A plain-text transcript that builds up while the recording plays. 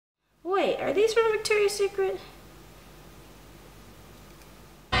Wait, are these from Victoria's Secret?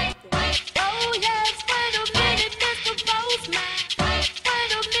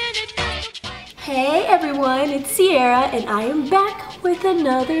 Hey everyone, it's Sierra and I am back with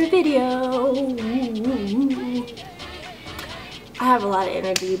another video. I have a lot of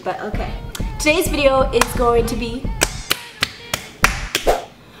energy, but okay. Today's video is going to be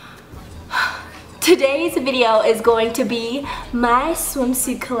my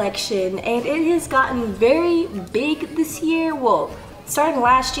swimsuit collection, and it has gotten very big this year. Well, starting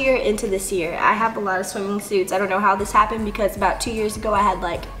last year into this year. I have a lot of swimming suits. I don't know how this happened because about 2 years ago I had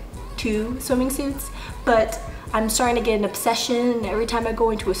like 2 swimming suits, but I'm starting to get an obsession. Every time I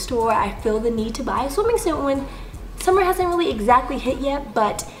go into a store, I feel the need to buy a swimming suit when summer hasn't really exactly hit yet,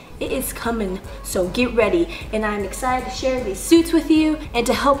 but it is coming, so get ready. And I'm excited to share these suits with you and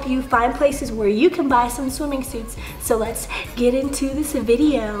to help you find places where you can buy some swimming suits. So let's get into this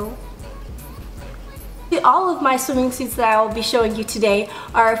video. All of my swimming suits that I will be showing you today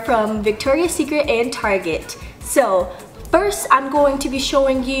are from Victoria's Secret and Target. So first, I'm going to be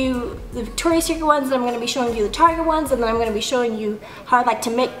showing you the Victoria's Secret ones, then I'm going to be showing you the Target ones, and then I'm going to be showing you how I like to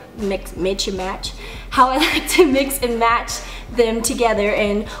mix and match them together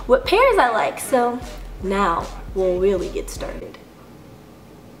and what pairs I like. So now we'll really get started.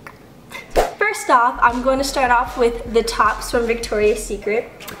 First off, I'm going to start off with the tops from Victoria's Secret.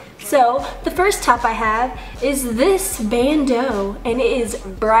 So the first top I have is this bandeau, and it is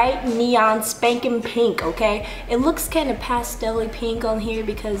bright neon spanking pink, okay? It looks kind of pastel-y pink on here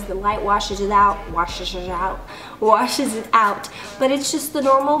because the light washes it out, but it's just the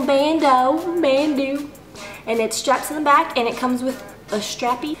normal bandeau, and it straps in the back, and it comes with a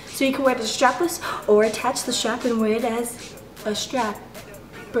strappy, so you can wear it as strapless or attach the strap and wear it as a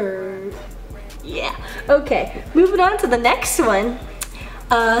strapper. Yeah, okay, moving on to the next one.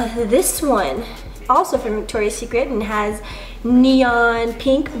 This one, also from Victoria's Secret, and has neon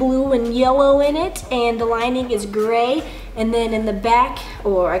pink, blue, and yellow in it, and the lining is gray, and then in the back,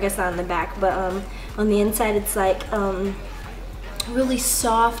 or I guess not in the back, but on the inside it's like really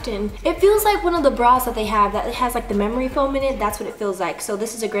soft, and it feels like one of the bras that they have that has like the memory foam in it. That's what it feels like. So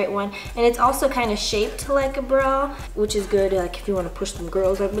this is a great one, and it's also kind of shaped like a bra, which is good like if you want to push them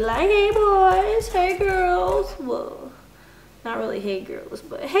girls and be like, hey boys, hey girls. Whoa. Not really hey girls,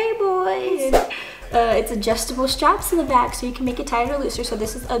 but hey boys. It's adjustable straps in the back so you can make it tighter or looser. So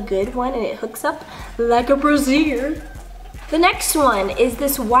this is a good one, and it hooks up like a brassiere. The next one is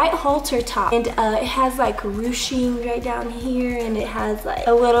this white halter top, and it has like ruching right down here, and it has like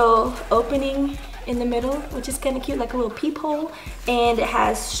a little opening in the middle, which is kind of cute, like a little peephole, and it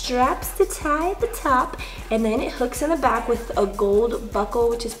has straps to tie at the top, and then it hooks in the back with a gold buckle,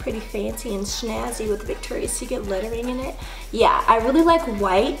 which is pretty fancy and snazzy with Victoria's Secret lettering in it. Yeah, I really like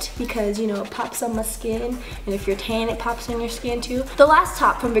white because, you know, it pops on my skin, and if you're tan, it pops on your skin too. The last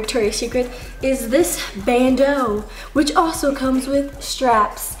top from Victoria's Secret is this bandeau, which also comes with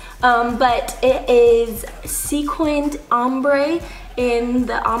straps, but it is sequined ombre, and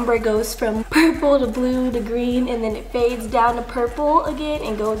the ombre goes from purple to blue to green, and then it fades down to purple again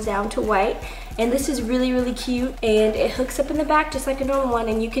and goes down to white. And this is really, really cute, and it hooks up in the back just like a normal one,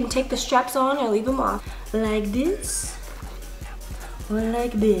 and you can take the straps on or leave them off like this or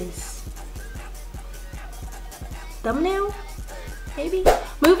like this. Thumbnail, maybe?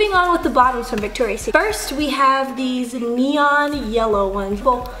 Moving on with the bottoms from Victoria's Secret. First, we have these neon yellow ones.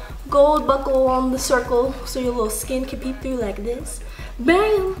 Gold buckle on the circle so your little skin can peep through like this.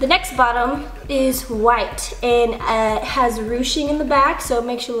 Bam! The next bottom is white, and it has ruching in the back, so it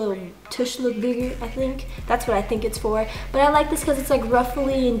makes your little tush look bigger, I think. That's what I think it's for. But I like this because it's like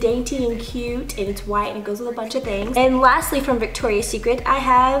ruffly and dainty and cute, and it's white and it goes with a bunch of things. And lastly from Victoria's Secret, I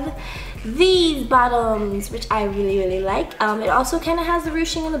have these bottoms, which I really, really like. It also kind of has the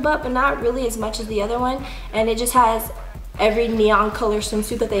ruching in the butt, but not really as much as the other one. And it just has every neon color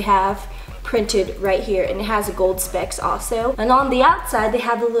swimsuit that they have printed right here, and it has gold specs also. And on the outside they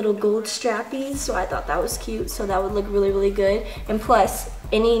have the little gold strappies, so I thought that was cute, so that would look really, really good. And plus,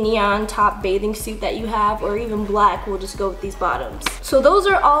 any neon top bathing suit that you have, or even black, will just go with these bottoms. So those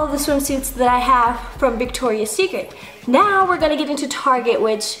are all of the swimsuits that I have from Victoria's Secret. Now we're gonna get into Target,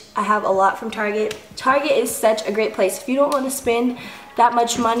 which I have a lot from Target. Target is such a great place. If you don't want to spend that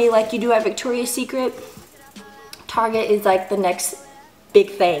much money like you do at Victoria's Secret, Target is like the next big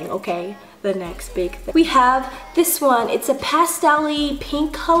thing, okay? The next big thing. We have this one. It's a pastel-y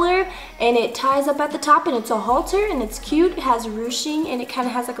pink color, and it ties up at the top, and it's a halter, and it's cute. It has ruching, and it kind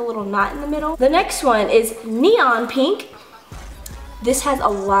of has like a little knot in the middle. The next one is neon pink. This has a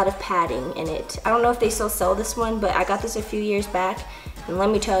lot of padding in it. I don't know if they still sell this one, but I got this a few years back, and let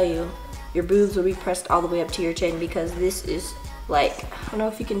me tell you, your boobs will be pressed all the way up to your chin because this is like, I don't know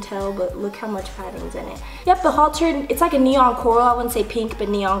if you can tell, but look how much padding's in it. Yep, the halter, it's like a neon coral. I wouldn't say pink, but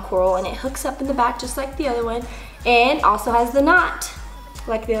neon coral, and it hooks up in the back just like the other one, and also has the knot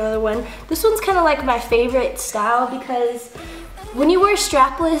like the other one. This one's kind of like my favorite style because when you wear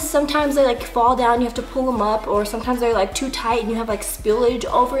strapless, sometimes they like fall down, you have to pull them up, or sometimes they're like too tight and you have like spillage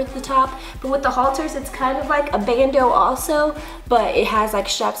over the top. But with the halters, it's kind of like a bandeau also, but it has like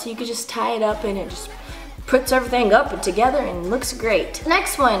straps so you could just tie it up and it just puts everything up and together and looks great.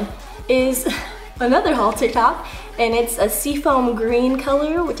 Next one is another halter top, and it's a seafoam green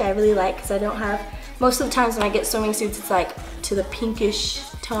color, which I really like because I don't have, most of the times when I get swimming suits, it's like to the pinkish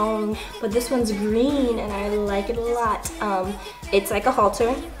tone, but this one's green and I like it a lot. It's like a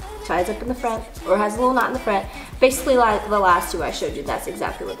halter, ties up in the front, or has a little knot in the front. Basically like the last two I showed you, that's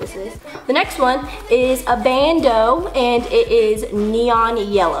exactly what this is. The next one is a bandeau, and it is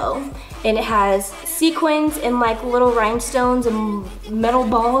neon yellow. And it has sequins and like little rhinestones and metal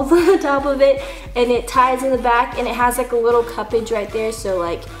balls on the top of it, and it ties in the back, and it has like a little cuppage right there, so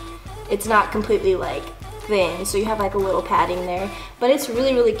like it's not completely like thin, so you have like a little padding there, but it's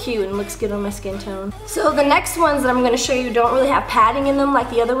really, really cute and looks good on my skin tone. So the next ones that I'm going to show you don't really have padding in them like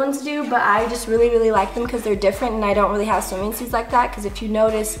the other ones do, but I just really, really like them because they're different, and I don't really have swimming suits like that, because if you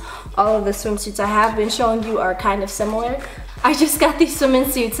notice, all of the swimsuits I have been showing you are kind of similar. I just got these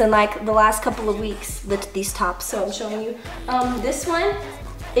swimming suits in like the last couple of weeks, these tops, so I'm showing you. This one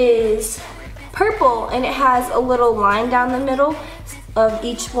is purple, and it has a little line down the middle of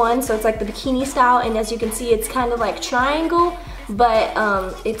each one, so it's like the bikini style, and as you can see, it's kind of like triangle, but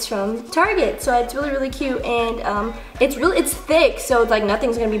it's from Target, so it's really, really cute, and it's thick, so it's like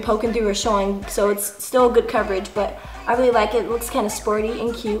nothing's gonna be poking through or showing, so it's still good coverage, but I really like it. It looks kind of sporty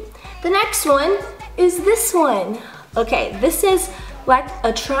and cute. The next one is this one. Okay, this is like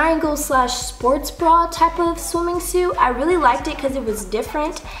a triangle slash sports bra type of swimming suit. I really liked it because it was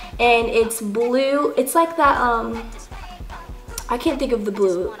different, and it's blue. It's like that, I can't think of the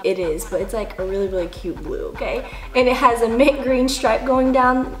blue it is, but it's like a really, really cute blue, okay? And it has a mint green stripe going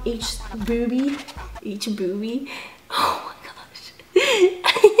down each boobie. Oh my gosh.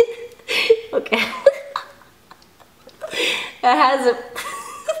 Okay. It has a,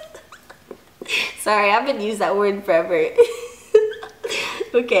 sorry, I've been using that word forever.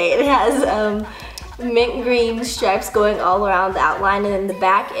 Okay, it has mint green stripes going all around the outline, and in the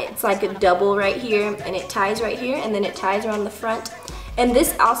back it's like a double right here, and it ties right here, and then it ties around the front. And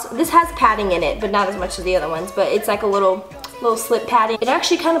this has padding in it, but not as much as the other ones, but it's like a little slip padding. It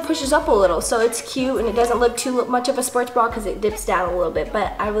actually kind of pushes up a little, so it's cute, and it doesn't look too much of a sports bra because it dips down a little bit,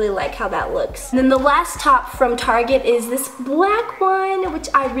 but I really like how that looks. And then the last top from Target is this black one, which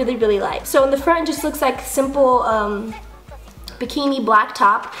I really, really like. So in the front, it just looks like simple bikini black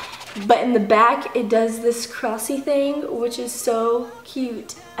top, but in the back, it does this crossy thing, which is so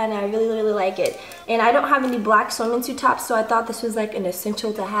cute, and I really, really like it. And I don't have any black swimming suit tops, so I thought this was like an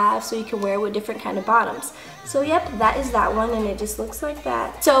essential to have, so you can wear it with different kind of bottoms. So yep, that is that one, and it just looks like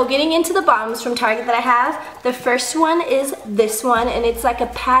that. So getting into the bottoms from Target that I have, the first one is this one, and it's like a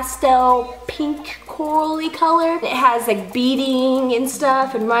pastel pink corally color. It has like beading and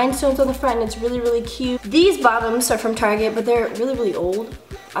stuff and rhinestones on the front, and it's really, really cute. These bottoms are from Target, but they're really, really old.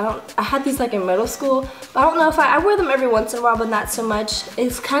 I had these like in middle school, but I don't know if I wear them every once in a while, but not so much.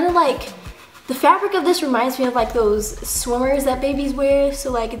 It's kind of like, the fabric of this reminds me of like those swimmers that babies wear, so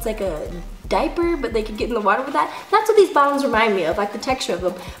like it's like a diaper, but they could get in the water with that. That's what these bottoms remind me of, like the texture of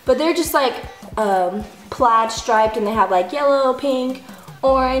them. But they're just like plaid striped, and they have like yellow, pink,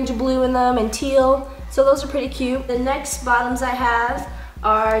 orange, blue in them, and teal. So those are pretty cute. The next bottoms I have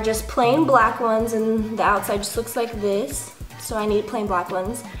are just plain black ones, and the outside just looks like this. So I need plain black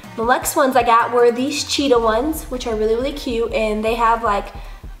ones. The next ones I got were these cheetah ones, which are really, really cute, and they have like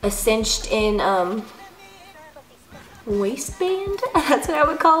a cinched in waistband, that's what I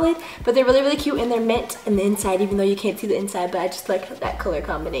would call it, but they're really, really cute, and they're mint in the inside, even though you can't see the inside, but I just like that color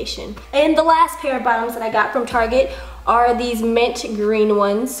combination. And the last pair of bottoms that I got from Target are these mint green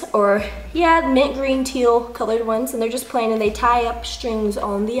ones, or yeah, mint green teal colored ones, and they're just plain, and they tie up strings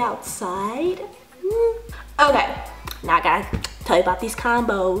on the outside. Okay, now I gotta tell you about these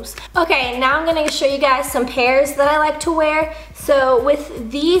combos. Okay, now I'm gonna show you guys some pairs that I like to wear. So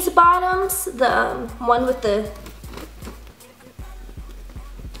with these bottoms, the one with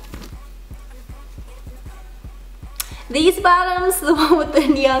these bottoms, the one with the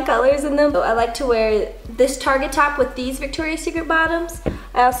neon colors in them, so I like to wear this Target top with these Victoria's Secret bottoms.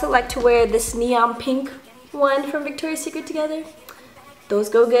 I also like to wear this neon pink one from Victoria's Secret together. Those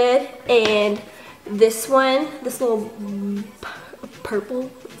go good. And this one, this little purple,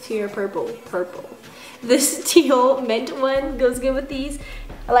 Teal purple. This teal mint one goes good with these.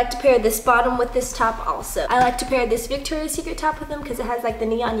 I like to pair this bottom with this top also. I like to pair this Victoria's Secret top with them because it has like the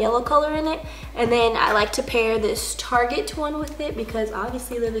neon yellow color in it. And then I like to pair this Target one with it because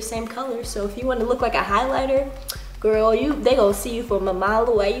obviously they're the same color. So if you want to look like a highlighter, girl, they gonna see you from a mile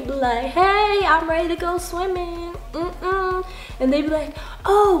away. You be like, hey, I'm ready to go swimming. And they be like,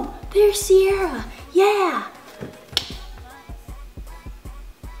 oh, there's Sierra. Yeah.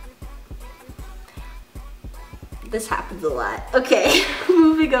 This happens a lot. Okay,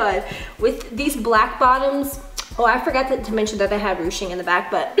 moving on. With these black bottoms, oh, I forgot to mention that they have ruching in the back,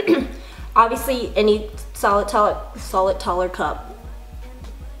 but obviously any solid taller cup.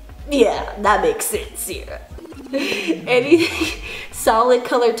 Yeah, that makes sense here. Any solid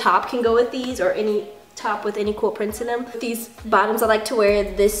color top can go with these, or any top with any cool prints in them. These bottoms, I like to wear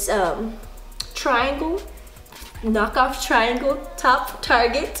this triangle, knockoff triangle top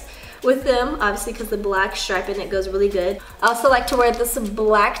Target with them, obviously because the black stripe in it goes really good. I also like to wear this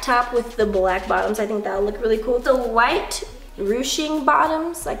black top with the black bottoms. I think that'll look really cool. The white ruching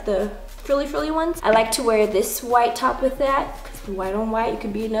bottoms, like the frilly ones, I like to wear this white top with that, because white on white, you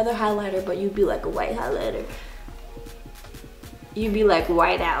could be another highlighter, but you'd be like a white highlighter. You'd be like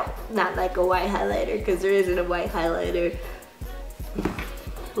white out, not like a white highlighter, because there isn't a white highlighter.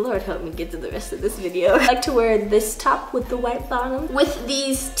 Lord help me get to the rest of this video. I like to wear this top with the white bottom. With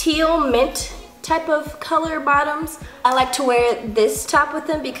these teal mint type of color bottoms, I like to wear this top with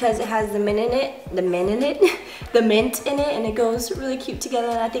them because it has the mint in it, the mint in it, and it goes really cute together.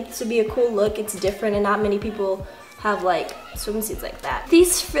 And I think this would be a cool look. It's different and not many people have like swimsuits like that.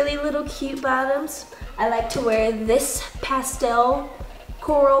 These frilly little cute bottoms, I like to wear this pastel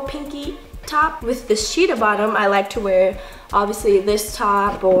coral pinky top. With this cheetah bottom, I like to wear obviously this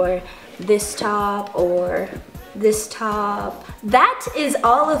top or this top or this top. That is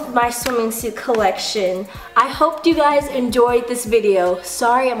all of my swimming suit collection. I hope you guys enjoyed this video.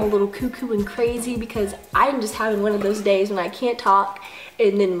 Sorry I'm a little cuckoo and crazy because I'm just having one of those days when I can't talk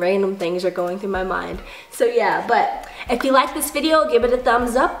and then random things are going through my mind. So yeah, but if you like this video, give it a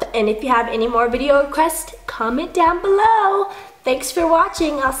thumbs up, and if you have any more video requests, comment down below. Thanks for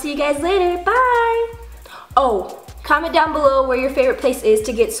watching. I'll see you guys later. Bye. Oh, comment down below where your favorite place is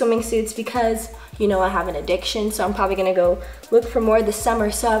to get swimming suits because you know I have an addiction, so I'm probably gonna go look for more this summer.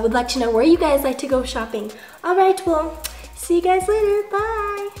 So I would like to know where you guys like to go shopping. All right, well, see you guys later.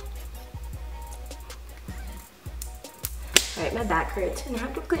 Bye. All right, my back hurts and I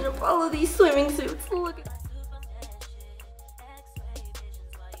have to clean up all of these swimming suits. Look at